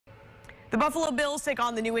The Buffalo Bills take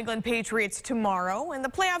on the New England Patriots tomorrow, and the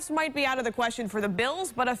playoffs might be out of the question for the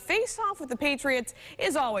Bills, but a face-off with the Patriots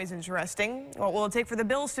is always interesting. What will it take for the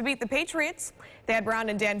Bills to beat the Patriots? Thad Brown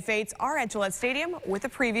and Dan Fates are at Gillette Stadium with a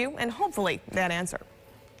preview and hopefully that answer.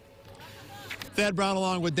 Thad Brown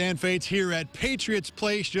along with Dan Fates here at Patriots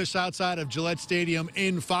Place just outside of Gillette Stadium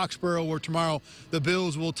in Foxborough, where tomorrow the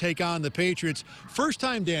Bills will take on the Patriots. First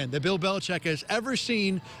time, Dan, that Bill Belichick has ever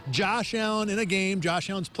seen Josh Allen in a game. Josh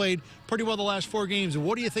Allen's played pretty well the last 4 games.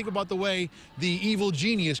 What do you think about the way the evil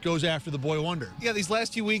genius goes after the boy wonder? Yeah, these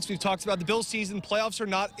last few weeks we've talked about the Bills season. Playoffs are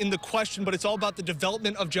not in the question, but it's all about the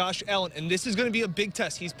development of Josh Allen, and this is going to be a big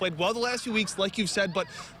test. He's played well the last few weeks, like you've said, but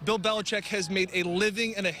Bill Belichick has made a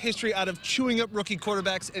living and a history out of chewing up rookie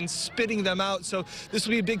quarterbacks and spitting them out, so this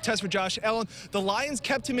will be a big test for Josh Allen. The Lions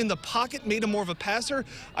kept him in the pocket, made him more of a passer.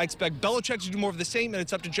 I expect Belichick to do more of the same, and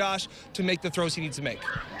it's up to Josh to make the throws he needs to make.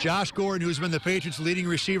 Josh Gordon, who's been the Patriots' leading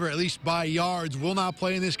receiver, at least by yards, will not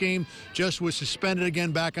play in this game. Just was suspended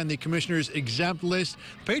again, back on the commissioner's exempt list.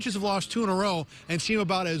 The Patriots have lost 2 in a row and seem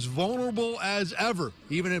about as vulnerable as ever,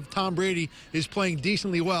 even if Tom Brady is playing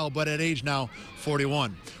decently well, but at age now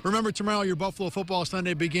 41. Remember, tomorrow your Buffalo Football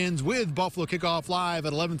Sunday begins with Buffalo Kickoff Live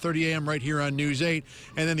at 11:30 a.m. right here on News 8.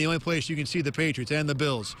 And then the only place you can see the Patriots and the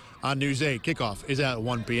Bills on News 8. Kickoff is at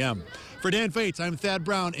 1 p.m. For Dan Fates, I'm Thad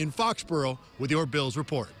Brown in Foxborough with your Bills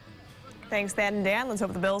report. Thanks, Thad and Dan. Let's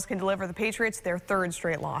hope the Bills can deliver the Patriots their 3rd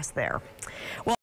straight loss there. Well,